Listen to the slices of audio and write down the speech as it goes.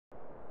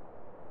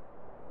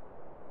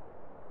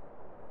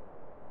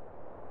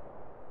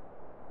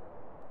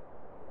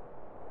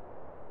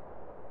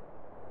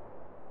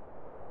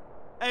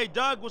Hey,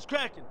 dog, what's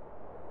cracking?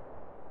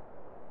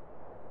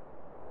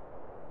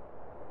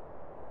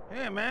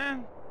 Hey,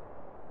 man.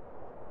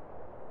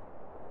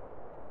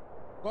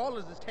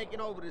 Ballers is taking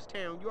over this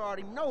town. You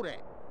already know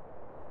that.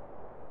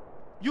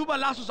 You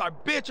balazos are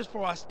bitches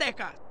for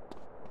Aztecas.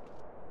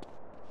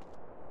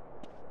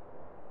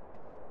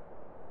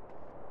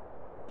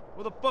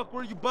 Where the fuck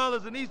were you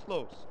ballers in East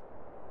Los?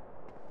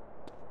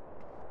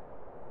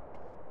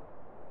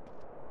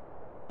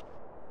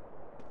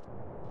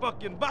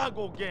 Fucking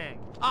Vago gang.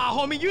 Ah,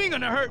 homie, you ain't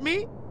gonna hurt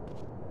me.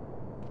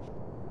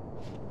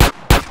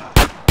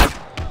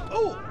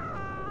 Oh!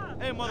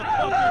 Hey,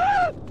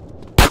 motherfucker.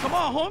 Come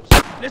on, Holmes.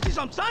 Let's see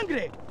some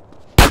sangre.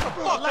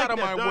 Fuck out of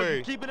my way.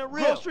 You keeping it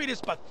real. Grove Street is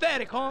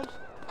pathetic, Holmes.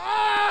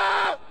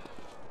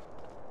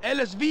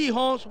 LSV,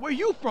 Holmes. Where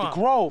you from? The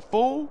Grove,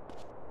 fool.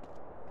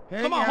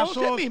 Hey, come on, Holmes,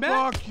 hit me,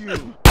 man. Fuck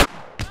you.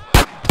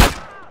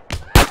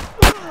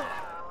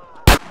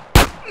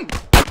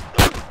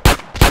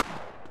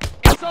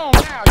 It's on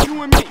now,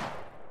 you and me.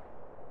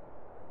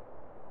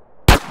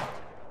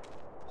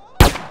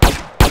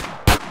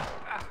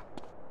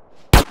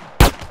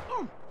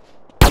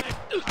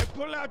 I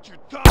pull out your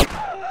tongue.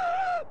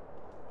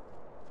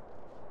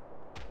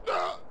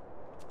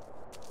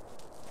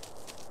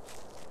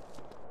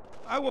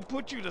 I will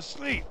put you to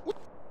sleep.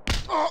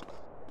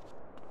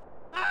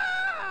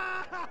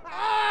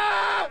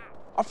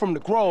 I'm from the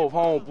Grove,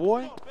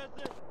 homeboy.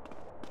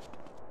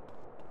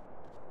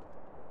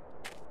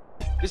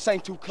 This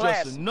ain't too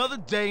classy. Just another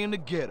day in the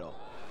ghetto.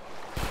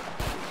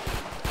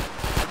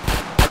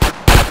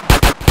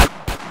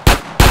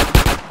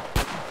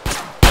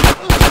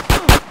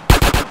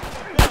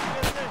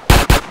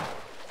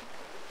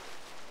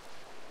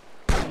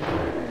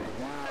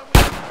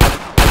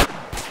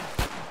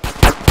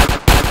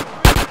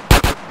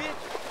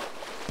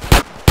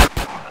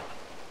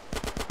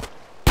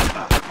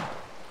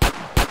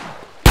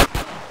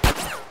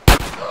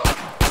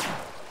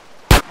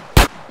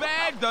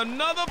 Bagged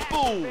another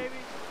fool.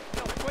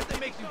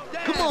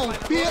 Come on,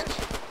 bitch!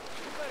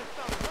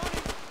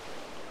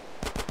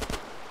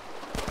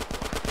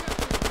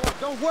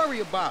 Don't worry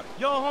about it.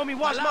 Yo, homie,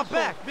 watch my Balazos,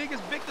 back.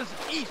 Biggest victims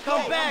of East.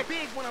 Come Hey, back. I'm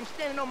big when I'm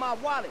standing on my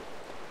wallet.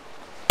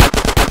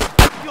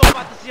 You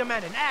about to see a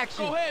man in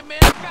action. Go ahead, man.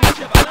 I got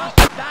you.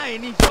 Balazo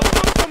dying, he's so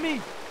good for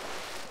me.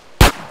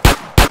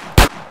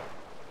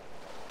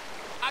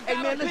 Hey,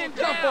 man, let's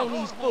jump on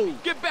these fools.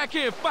 Get back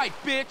here and fight,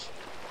 bitch.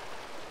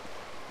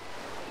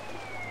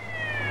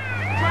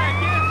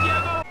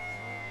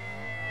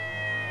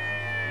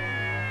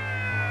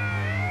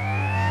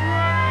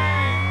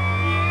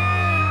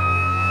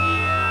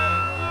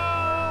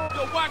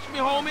 Watch me,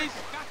 homies.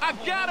 I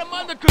got him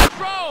under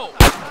control.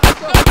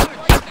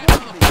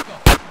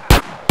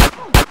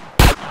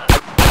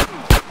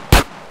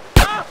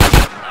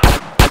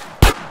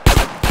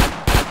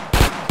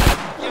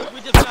 Yes,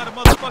 we just got a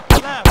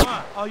motherfucking laugh,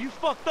 huh? Oh, you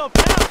fucked up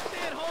now.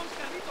 Dead, Holmes.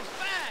 Carlitos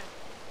fast.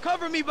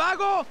 Cover me,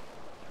 Vago.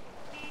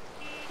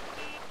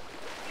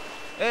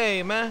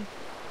 Hey, man.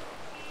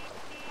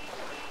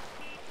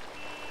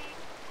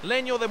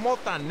 Leño de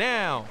mota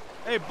now.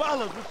 Hey,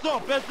 Ballers, what's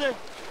up, Bessie?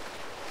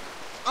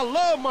 I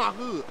love my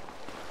hood.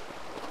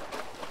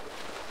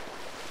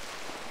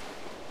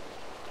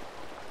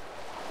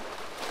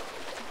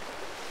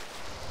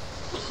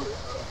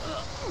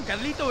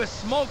 Carlito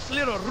smokes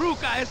little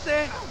ruca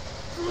ese.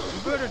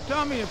 You better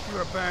tell me if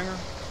you're a banger.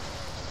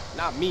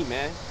 Not me,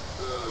 man.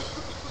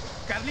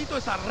 Carlito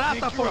es a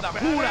rata por la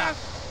pura.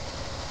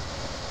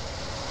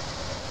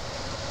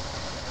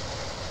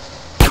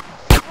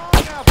 Come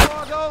on now,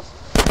 Vargos.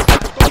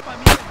 La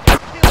familia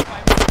get killed by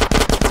me.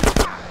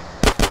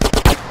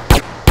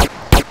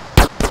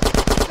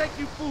 Take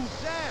you fools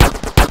down.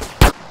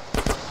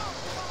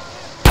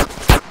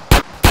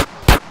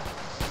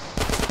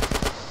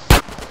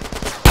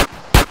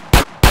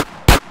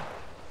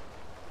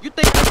 You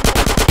think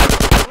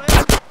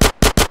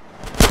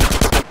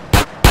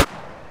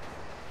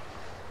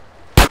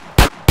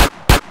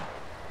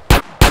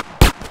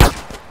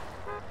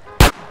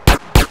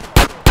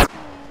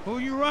Who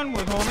you run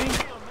with, homie?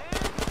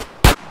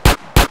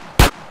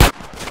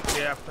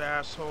 Deaf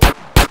asshole.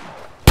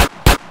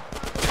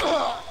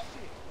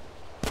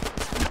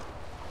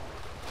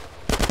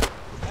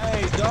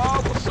 Hey,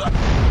 dog, what's up?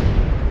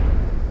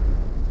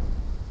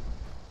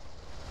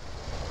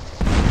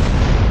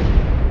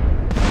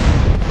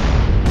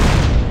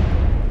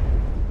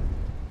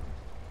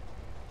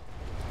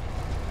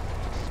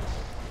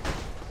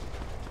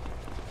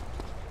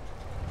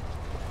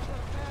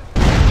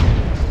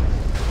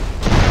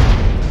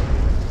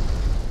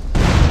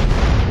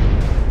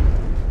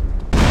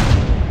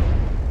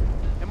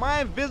 Am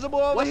I invisible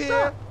over What's here?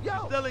 up?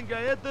 Yo. Selling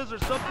galletas or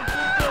something?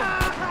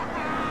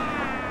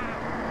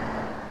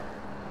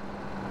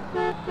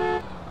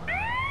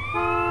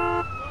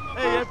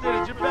 Hey, yes,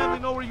 did your family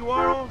know where you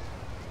are, Holmes?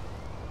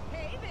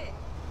 Hey, Vic.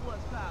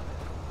 What's poppin'?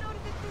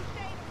 Notice the two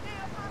shades of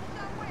nails on it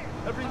somewhere.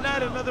 Every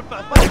night another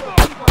fight.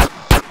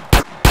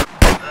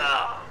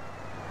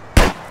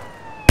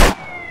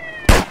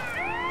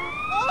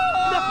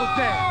 Knuckle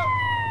down.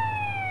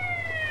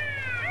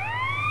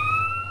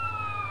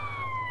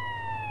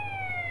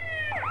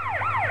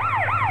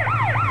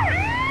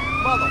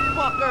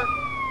 motherfucker!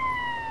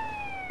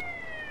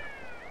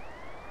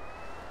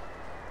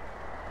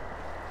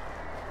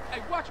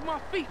 Hey, watch my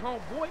feet,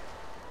 homeboy.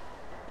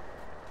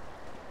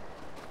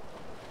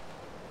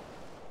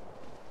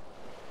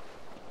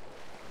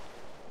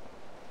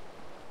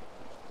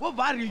 What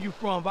body are you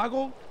from,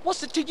 Vago?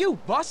 What's it to you,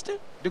 Buster?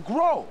 The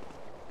Grove.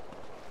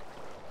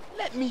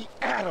 Let me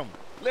at him!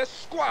 Let's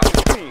squash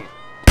him!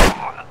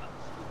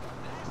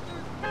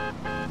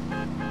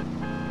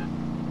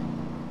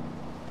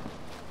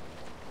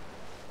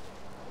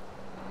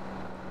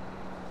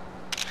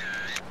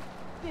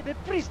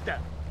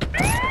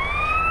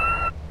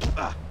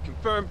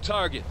 Confirmed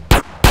target.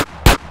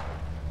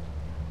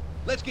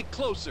 Let's get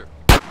closer.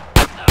 And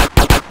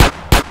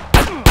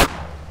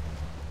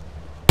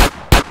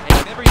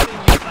everything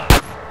you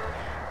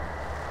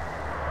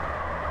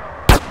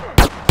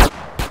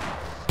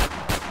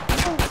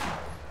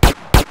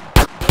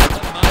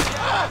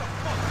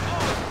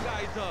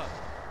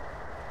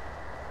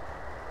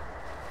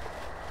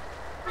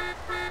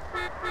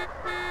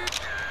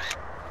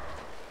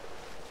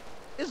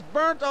It's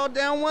burnt all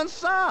down one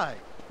side.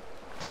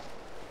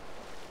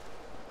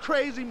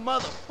 Crazy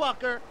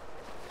motherfucker.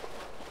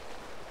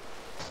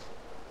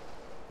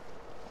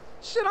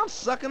 Shit, I'm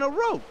sucking a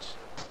roach.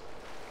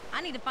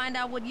 I need to find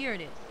out what year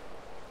it is.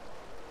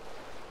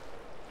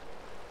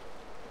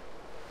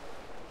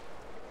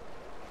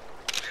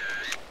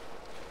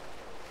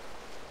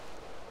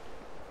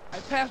 I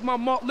passed my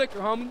malt liquor,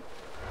 homie.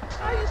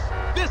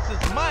 This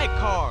is my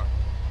car.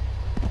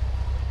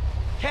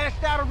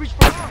 Cashed out or reach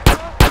for arms,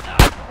 huh?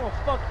 I'm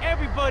gonna fuck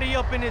everybody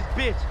up in this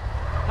bitch.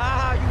 Ha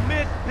ha, you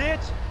missed,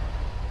 bitch.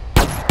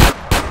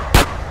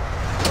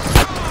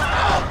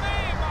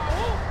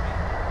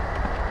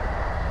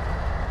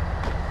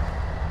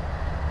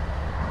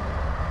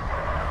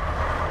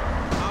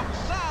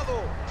 Abusado.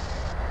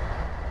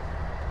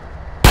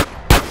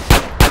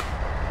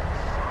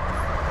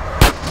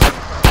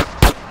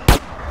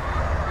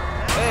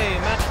 Hey,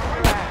 man.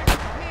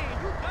 Man,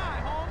 you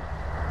die, home.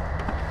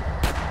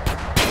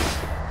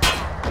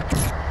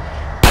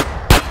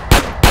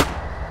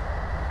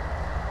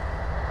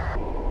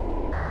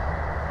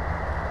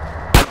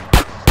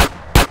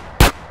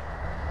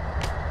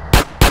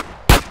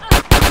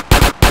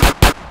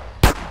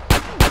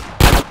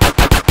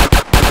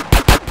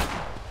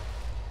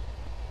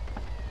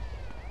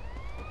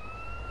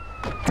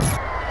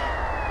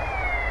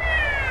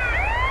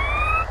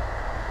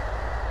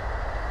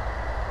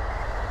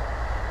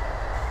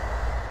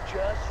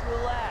 Just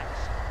relax.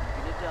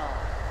 You're gonna die.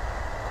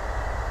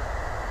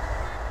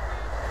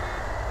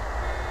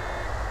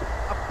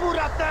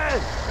 Apúrate,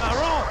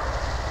 cabrón.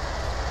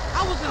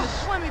 I was in a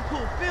swimming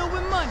pool filled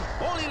with money.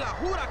 Only La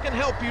Jura can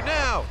help you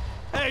now.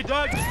 Hey,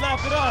 dog, just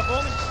laugh it off,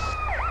 homie.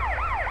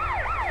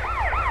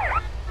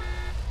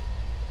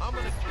 I'm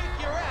gonna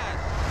kick your ass.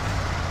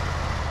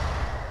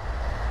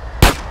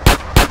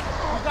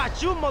 I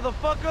got you,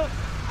 motherfucker.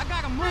 I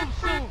gotta move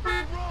soon.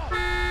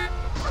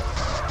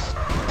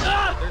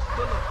 There's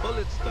still a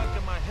bullet stuck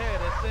in my head,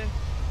 ese.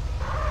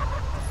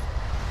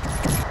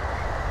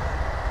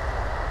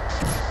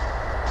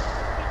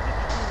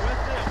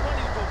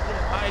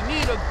 I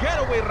need a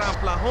getaway,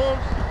 Rampla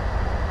Holmes.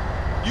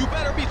 You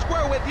better be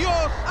square with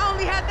yours. I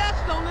only had that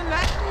stolen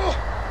last.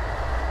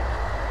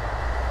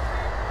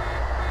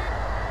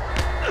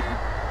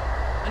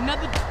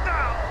 Another.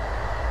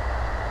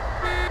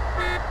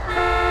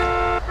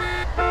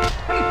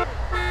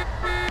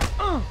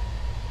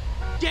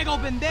 Diego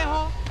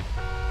Pendeja.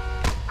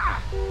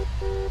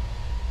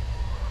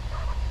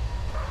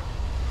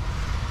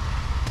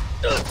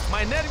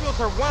 My nervios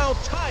are wound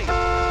tight.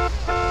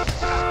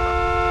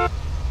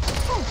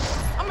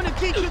 I'm gonna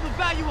teach you the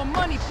value of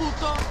money,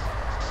 puto.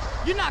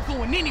 You're not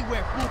going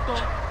anywhere, puto.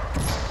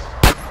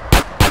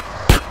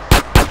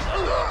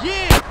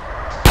 Yeah.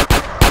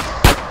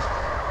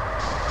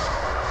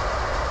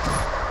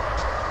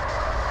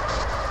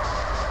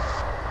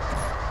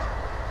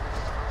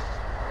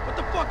 What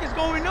the fuck is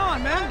going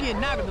on, man? I'm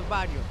getting out of the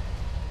barrio.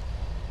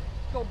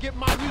 Go get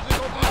my music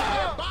over my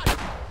dead body.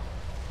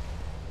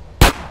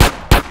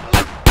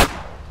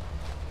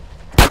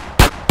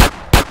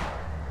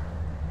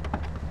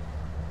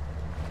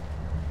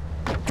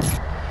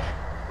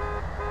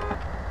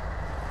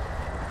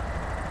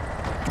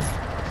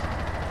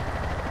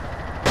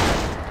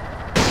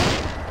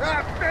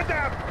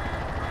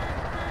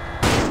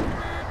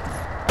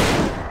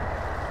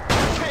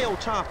 KO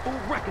time, fool.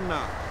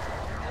 Recognize.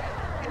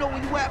 You know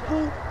where you at,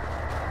 fool?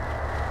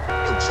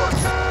 You trust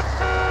me.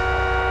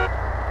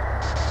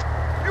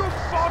 You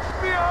fucked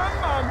me on,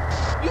 man.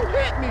 You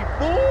hit me,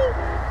 fool.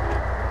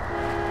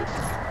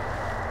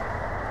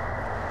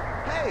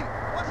 Hey,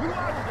 what's going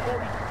on,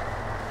 Cody?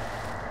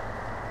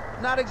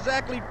 Not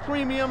exactly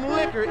premium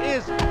liquor,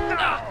 is it?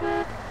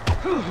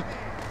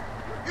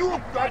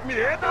 You got me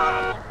head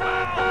on.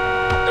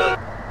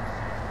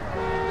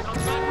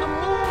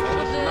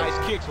 Nice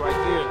kicks right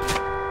there.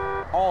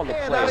 All the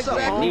Not players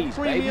exactly needs,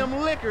 premium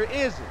baby. liquor,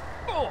 is it?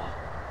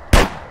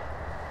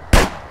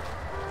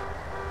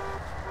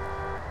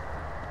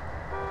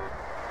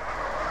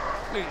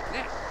 Man,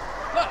 that's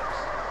close.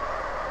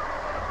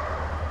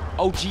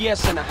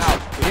 OGS in the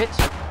house, bitch.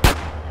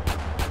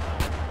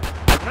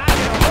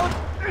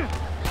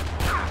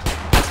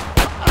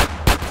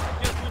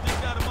 Guess we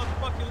just got a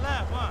motherfucking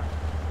laugh,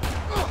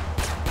 huh?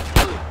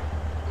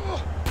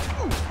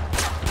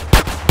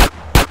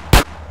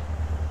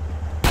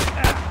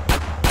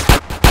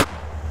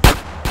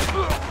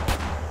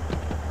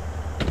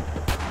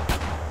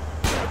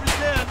 Every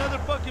day another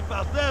fucking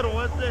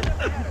falsetto, that's it.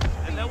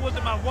 And that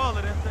wasn't my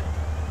wallet, that's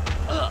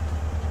it.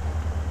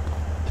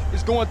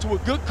 It's going to a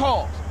good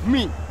cause.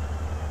 Me.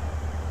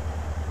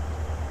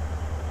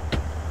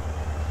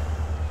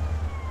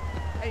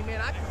 Hey,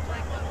 man, I can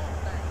flank my own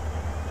thing.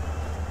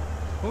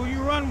 Who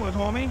you run with,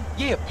 homie?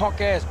 Yeah,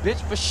 punk ass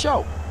bitch, for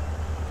sure.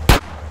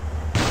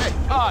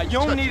 Hey, You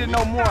don't need to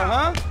know more,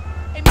 huh?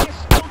 hey, man,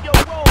 slow your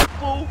roll,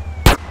 fool.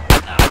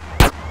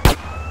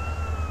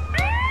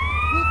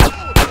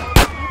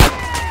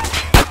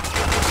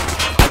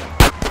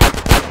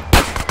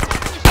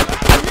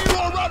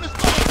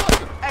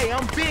 Hey,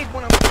 I'm big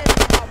when I'm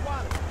standing on my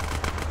wallet.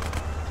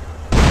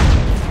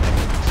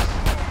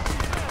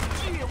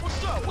 Yeah,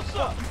 what's up? What's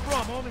up? You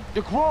from, homie?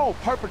 The Grove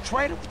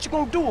perpetrator, what you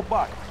gonna do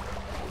about it?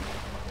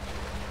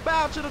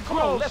 Bow to the Come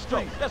on, Grove let's go,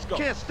 Street. let's go.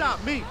 Can't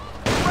stop me.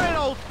 Spray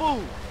those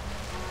fools.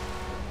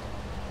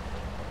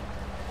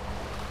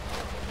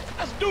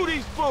 Let's do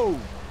these fools.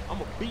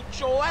 I'ma beat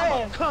your I'm a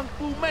ass. kung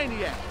fu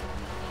maniac.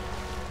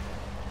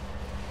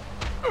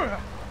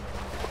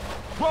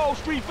 Grove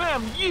Street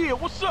family, yeah,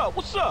 what's up?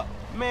 What's up?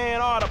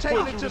 Man, all the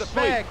Taking it to the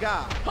bad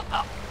guy.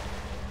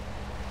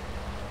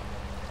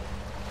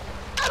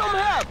 Let them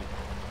have it.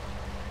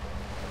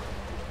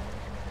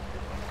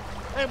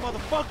 Hey,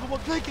 motherfucker,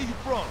 what clique are you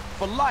from?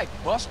 For life,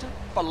 Buster.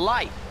 For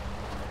life.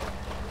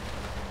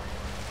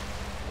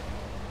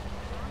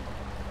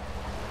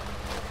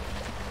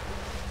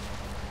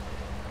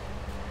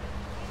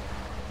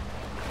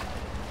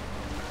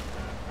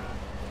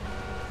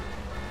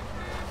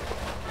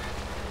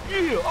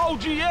 Yeah,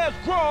 OGS,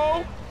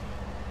 bro.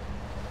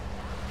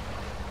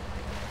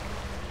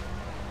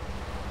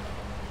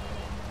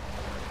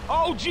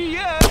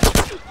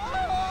 OGS.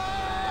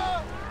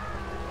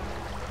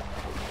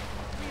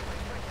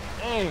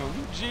 Damn,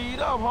 you G'd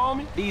up,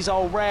 homie. These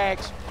old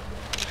rags.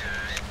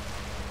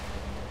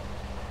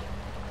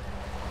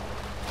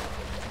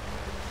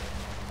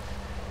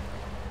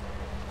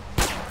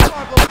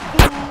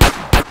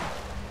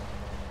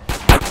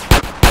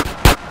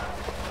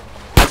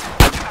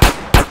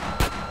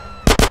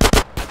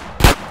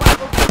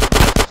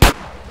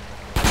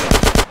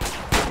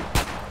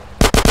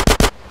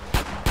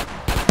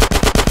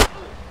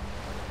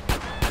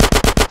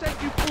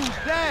 Take you fools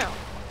down.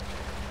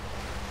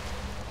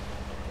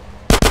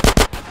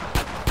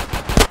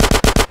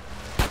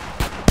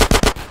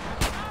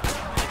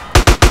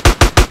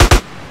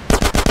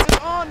 It's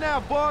on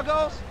now,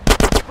 Borgos.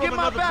 Get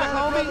my back,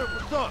 homie.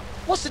 What's up?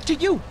 What's it to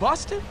you,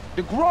 Buster?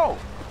 The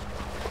Grove.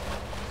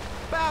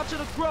 Bow to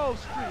the Grove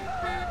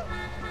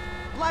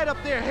Street. Light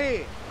up their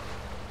head.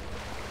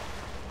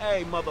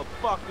 Hey,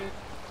 motherfucker.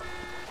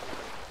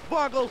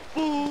 Borgos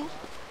fools.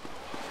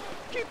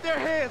 Keep their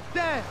heads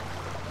down.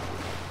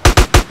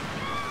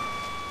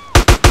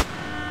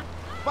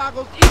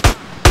 Borgos eat.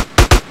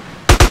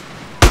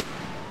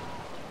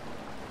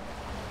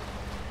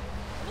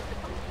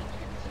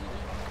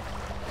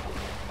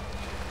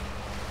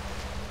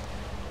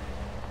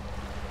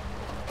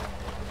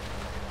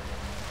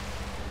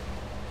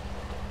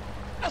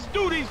 Let's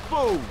do these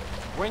fools.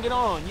 Bring it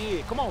on,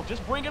 yeah. Come on,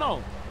 just bring it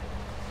on.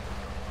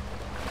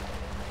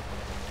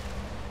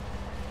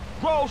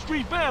 Grove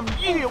Street family,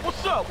 yeah.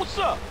 What's up? What's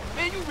up?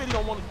 Man, you really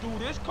don't want to do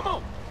this. Come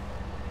on.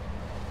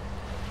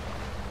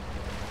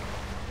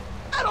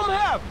 Let them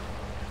have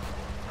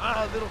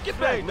it. Little get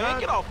back, man.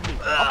 Get off me.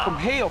 I'm from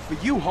hell for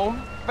you,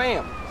 homie.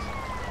 Family.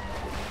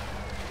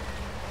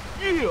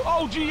 Yeah,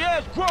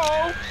 OGS,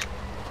 Grove.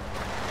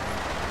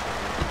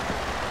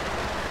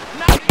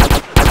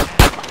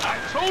 I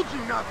told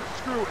you not to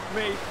screw with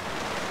me.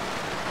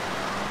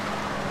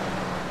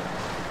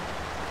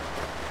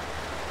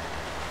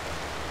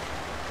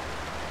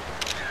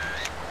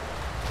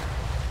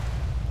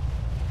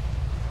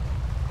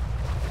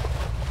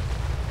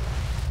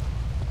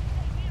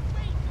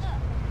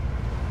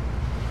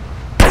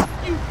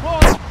 You boy,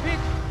 bitch.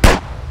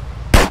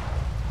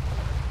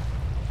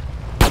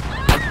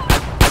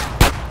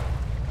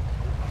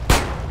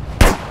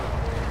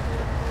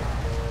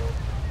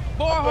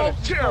 Boy, hope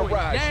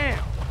terrorize. Damn.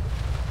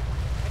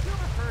 Have you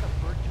ever heard of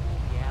virtual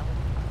reality?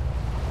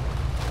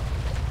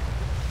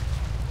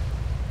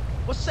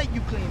 What say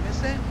you clean, Miss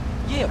Sam?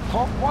 Yeah,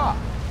 punk, why?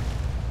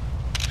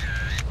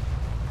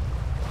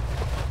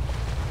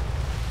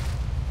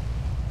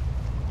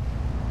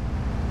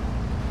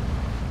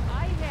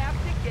 I have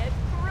to get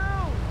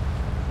through.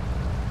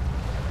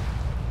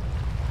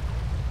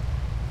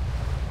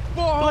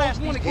 Boy,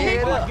 Blast want to these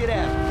get fools. up. Get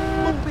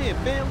out. Move in,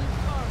 family.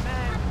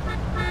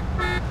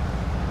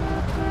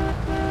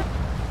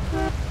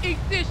 Eat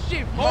this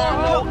shit, boy.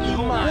 Help you,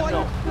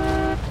 Boy.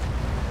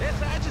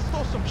 Yes, I just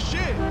saw some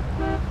shit.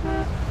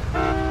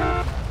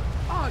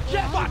 Oh,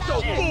 Jack, watch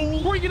your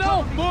fool! Bring it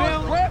on,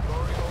 boys, crap!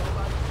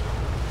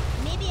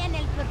 Maybe en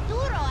el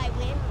futuro I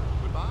will.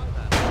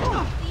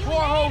 See you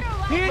Four hoes,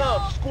 later, hit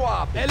Waffle.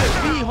 squad.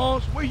 LSD,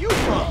 Holmes, where you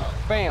from?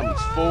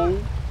 Families, fool.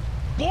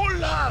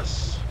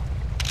 Bolas!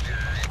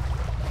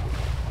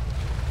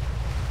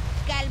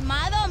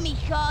 Calmado,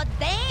 mijo.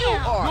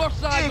 Damn.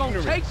 Northside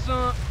gonna take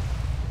some.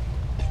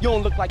 You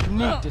don't look like you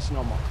need this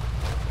no more.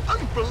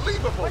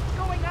 Unbelievable! What's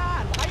going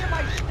on? Why am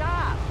I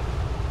stopped?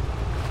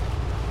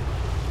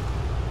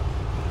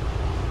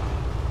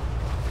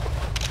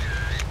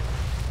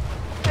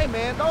 Hey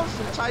man, those are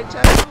some tight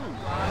tattoos.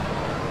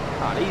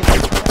 Oh, these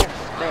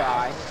they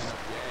alright.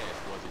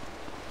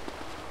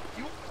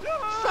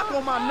 Suck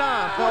on my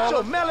nine, What's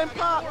your melon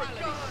pop? Let me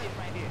sit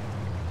right here.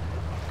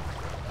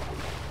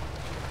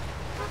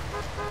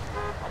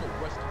 I'm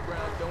a rusty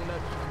brown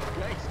donut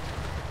eating gangster.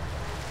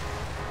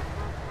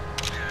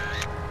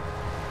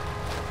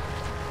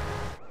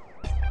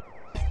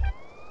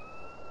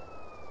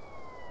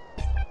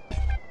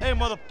 Hey,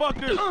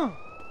 motherfuckers!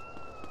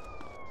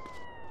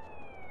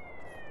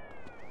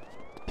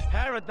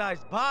 Paradise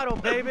bottle,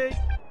 baby!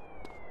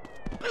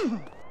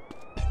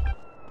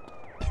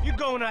 You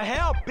going to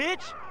hell,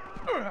 bitch!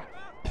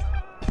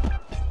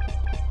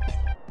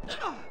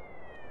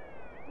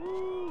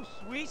 Ooh,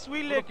 sweet,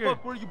 sweet liquor. What the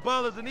fuck were you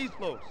ballers in these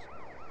floors?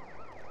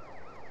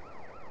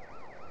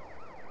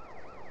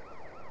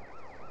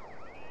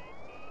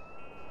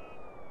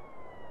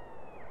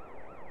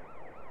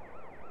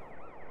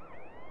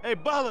 Hey,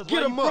 ballers, Get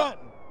why 'em you up.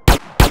 frontin'?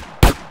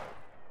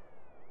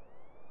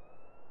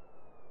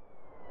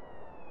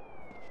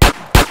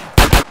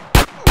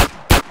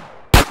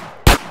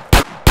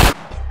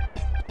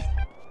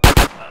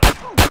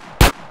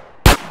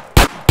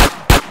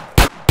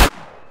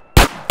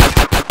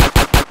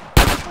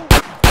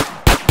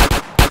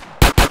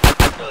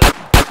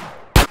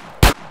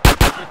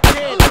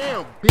 Head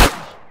down,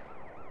 bitch.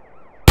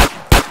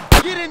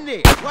 Get in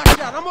there. Watch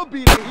out, I'm gonna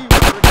be the hero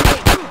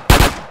today.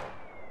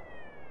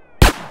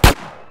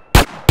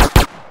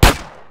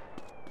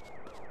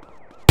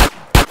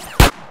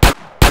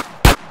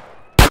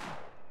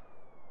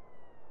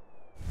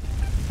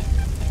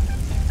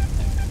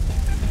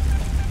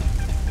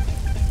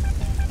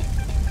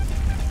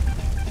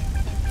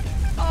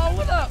 Oh,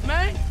 what up,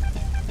 man?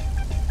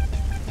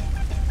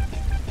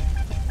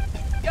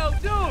 Yo,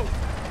 dude.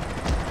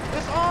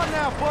 It's on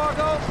now,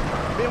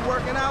 Fargos. Been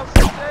working out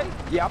today.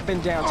 Yeah, I've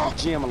been down to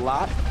the gym a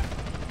lot.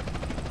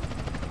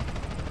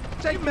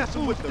 Take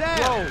messing with the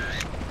flow.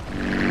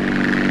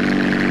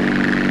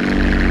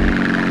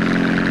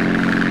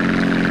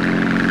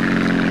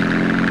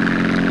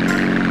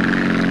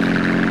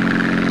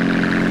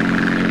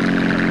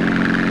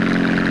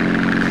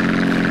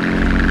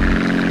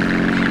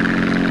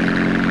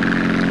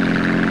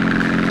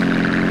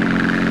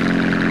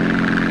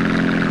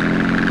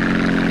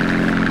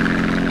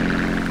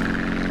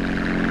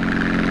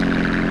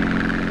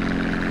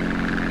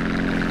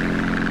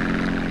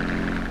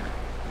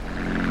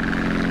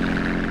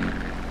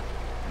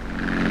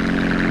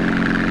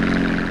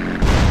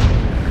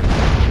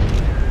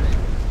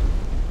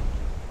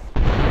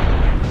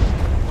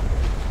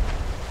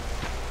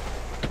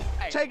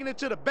 Taking it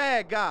to the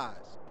bad guys.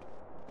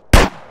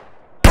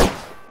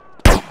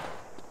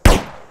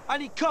 I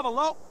need cover,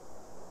 Lo.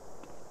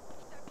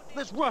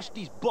 Let's rush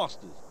these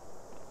busters.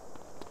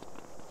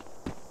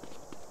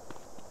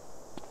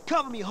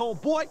 Cover me,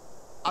 homeboy.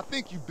 I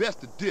think you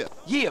best to dip.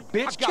 Yeah, I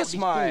bitch, got kiss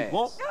these my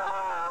fools, ass.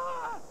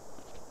 Lo.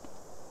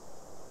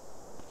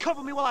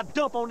 Cover me while I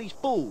dump on these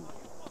fools.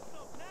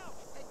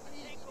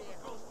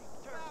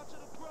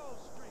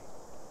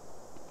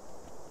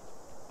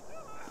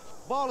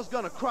 Baller's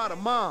gonna cry to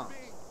mom.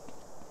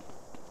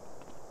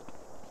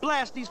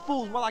 Blast these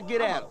fools while I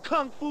get I'm at a 'em.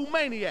 kung fu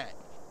maniac.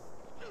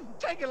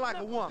 Take it like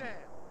a woman.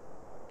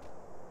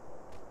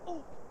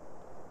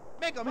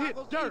 Make them hit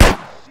dirt.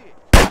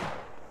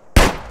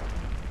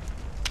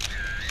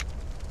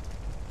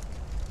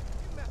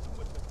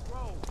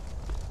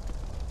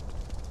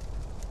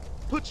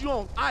 Put you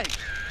on ice.